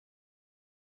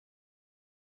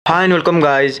Hi and welcome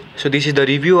guys. So this is the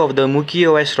review of the Mooke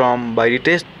OS ROM by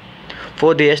Ritesh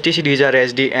for the STC Desire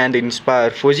SD and the Inspire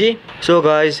Fuji. So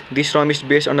guys, this ROM is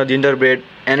based on the Gingerbread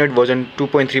Android version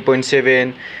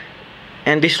 2.3.7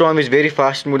 and this ROM is very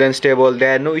fast, smooth and stable.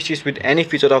 There are no issues with any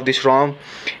feature of this ROM.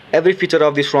 Every feature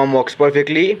of this ROM works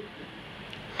perfectly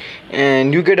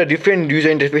and you get a different user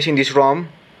interface in this ROM.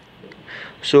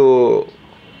 So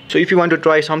if you want to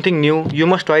try something new, you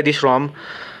must try this ROM.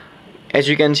 As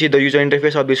you can see, the user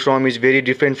interface of this ROM is very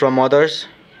different from others.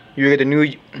 You get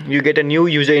a new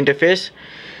user interface.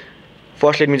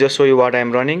 First, let me just show you what I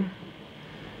am running.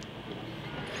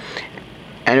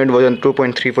 Android version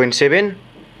 2.3.7,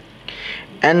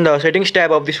 and the settings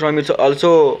tab of this ROM is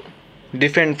also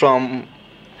different from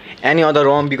any other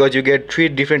ROM because you get three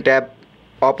different tabs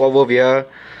up over here: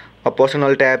 a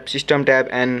personal tab, system tab,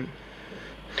 and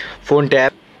phone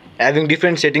tab, having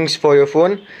different settings for your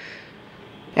phone.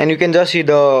 And you can just see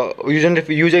the user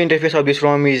interface of this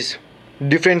ROM is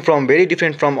very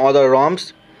different from other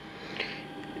ROMs,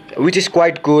 which is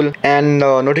quite cool. And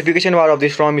the notification bar of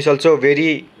this ROM is also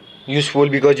very useful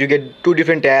because you get two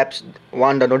different tabs,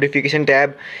 one the notification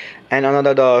tab and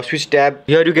another the switch tab.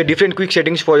 Here you get different quick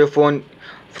settings for your phone,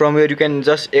 from where you can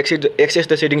just access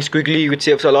the settings quickly, which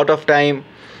saves a lot of time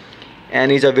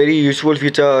and is a very useful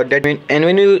feature. And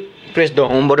when you press the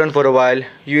home button for a while,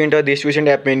 you enter the switch and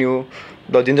app menu,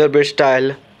 the gingerbread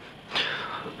style.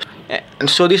 And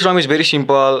so this ROM is very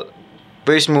simple,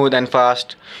 very smooth and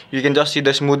fast. You can just see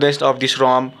the smoothness of this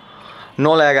ROM,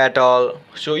 no lag at all.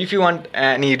 So if you want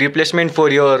any replacement for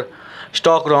your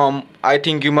stock ROM, I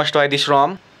think you must try this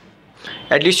ROM.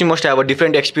 At least you must have a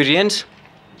different experience.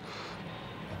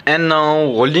 And now,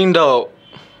 holding the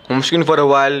home screen for a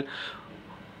while,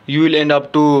 you will end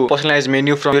up to personalized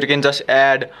menu from where you can just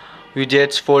add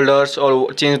widgets, folders,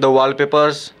 or change the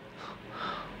wallpapers.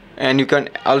 And you can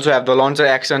also have the launcher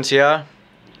actions here.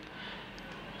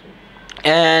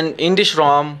 And in this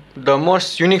ROM, the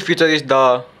most unique feature is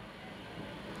the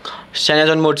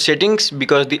cyanogen mode settings,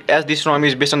 because as this ROM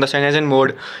is based on the cyanogen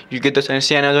mode, you get the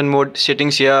cyanogen mode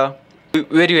settings here,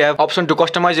 where you have option to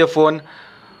customize your phone,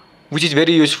 which is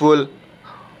very useful.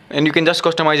 And you can just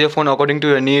customize your phone according to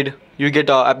your need. You get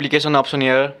the application option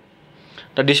here,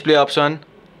 the display option,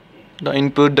 the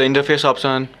input, the interface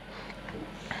option,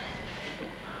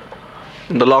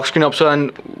 the lock screen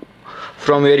option,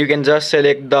 from where you can just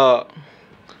select the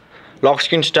lock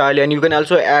screen style, and you can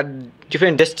also add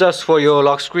different gestures for your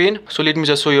lock screen. So let me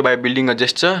just show you by building a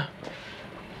gesture.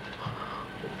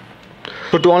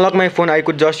 So to unlock my phone, I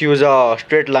could just use a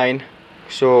straight line.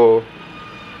 So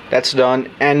that's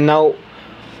done. And now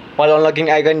while unlocking,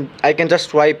 I can just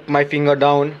swipe my finger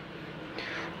down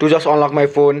to just unlock my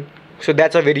phone. So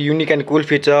that's a very unique and cool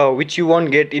feature which you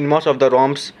won't get in most of the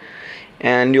ROMs.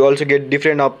 And you also get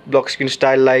different lock screen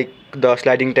style like the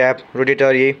sliding tab,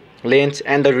 rotatory, lens,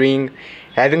 and the ring,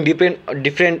 having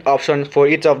different options for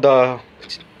each of the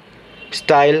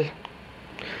style.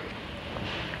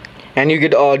 And you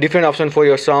get a different option for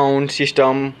your sound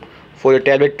system, for your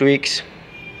tablet tweaks.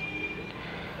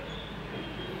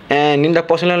 And in the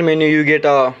personal menu, you get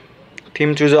a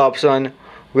theme chooser option,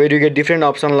 where you get different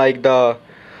options like the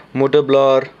motor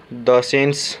blur, the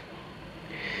sense,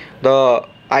 the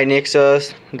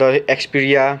iNexus, the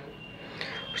Xperia.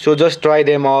 So just try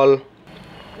them all.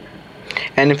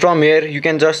 And from here you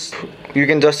can just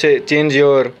change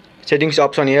your settings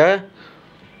option here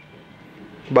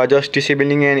by just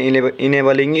disabling and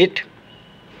enabling it.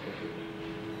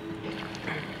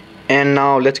 And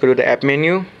now let's go to the app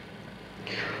menu.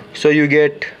 So you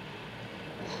get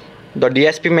the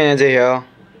DSP manager here,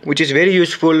 which is very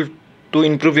useful to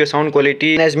improve your sound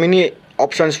quality, and has many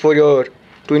options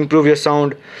to improve your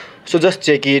sound. So just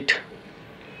check it.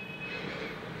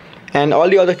 And all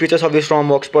the other features of this ROM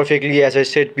works perfectly. As I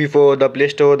said before, the Play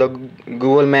Store, the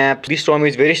Google Maps. This ROM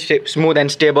is very smooth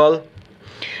and stable,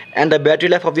 and the battery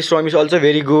life of this ROM is also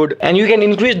very good. And you can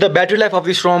increase the battery life of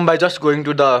this ROM by just going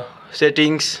to the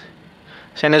settings,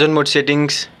 cyanogen mode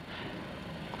settings,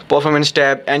 performance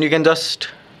tab, and you can just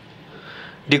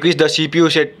decrease the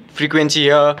CPU set frequency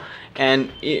here.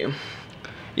 And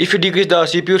if you decrease the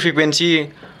CPU frequency,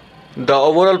 the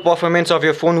overall performance of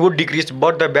your phone would decrease,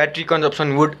 but the battery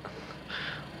consumption would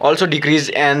also decrease,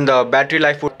 and the battery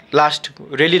life would last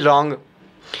really long.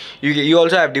 You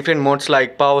also have different modes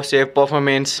like power save,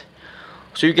 performance.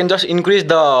 So you can just increase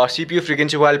the CPU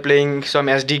frequency while playing some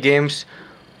SD games,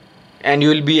 and you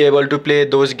will be able to play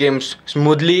those games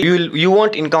smoothly. You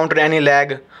won't encounter any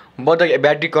lag, but the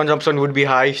battery consumption would be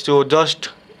high. So just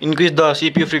increase the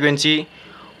CPU frequency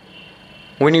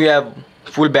when you have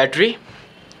full battery.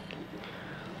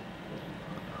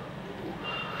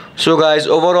 So guys,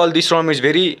 overall this ROM is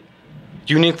very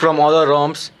unique from other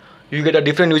ROMs. You get a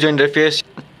different user interface,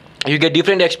 you get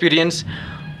different experience.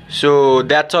 So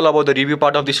that's all about the review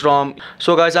part of this ROM.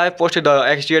 So guys, I posted the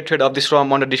XDA thread of this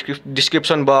ROM on the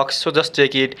description box, so just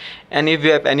check it. And if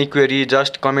you have any query,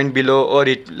 just comment below or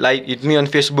hit me on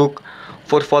Facebook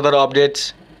for further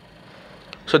updates.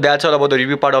 So that's all about the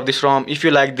review part of this ROM. If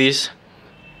you like this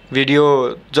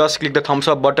video, just click the thumbs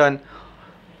up button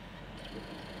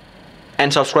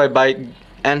and subscribe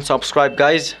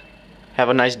guys. Have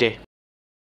a nice day.